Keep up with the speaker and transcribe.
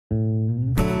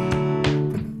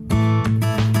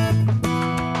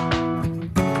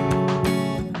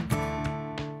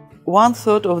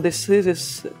1/3 of this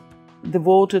thesis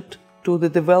devoted to the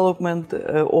development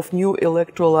of new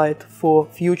electrolyte for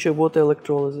future water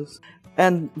electrolysis.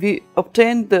 And we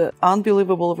obtained the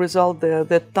unbelievable result there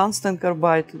that tungsten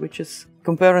carbide, which is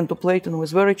comparing to platinum,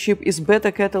 is very cheap, is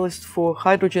better catalyst for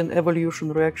hydrogen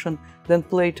evolution reaction than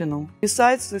platinum.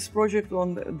 Besides this project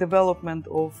on development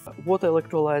of water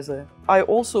electrolyzer, I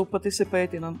also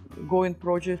participate in an ongoing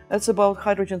project that's about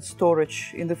hydrogen storage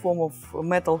in the form of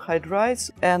metal hydrides.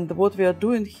 And what we are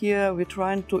doing here, we're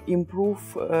trying to improve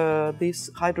this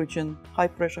hydrogen, high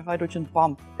pressure hydrogen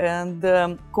pump. And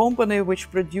the company which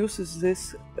produces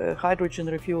this hydrogen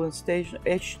refueling station,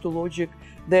 H2 Logic,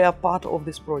 they are part of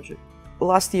this project.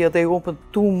 Last year they opened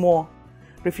 2 more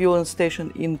refueling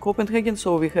stations in Copenhagen,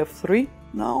 so we have 3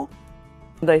 now.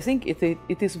 And I think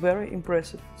it is very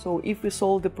impressive. So if we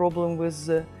solve the problem with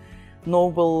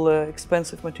noble,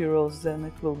 expensive materials, then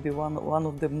it will be one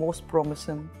of the most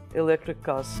promising electric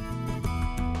cars.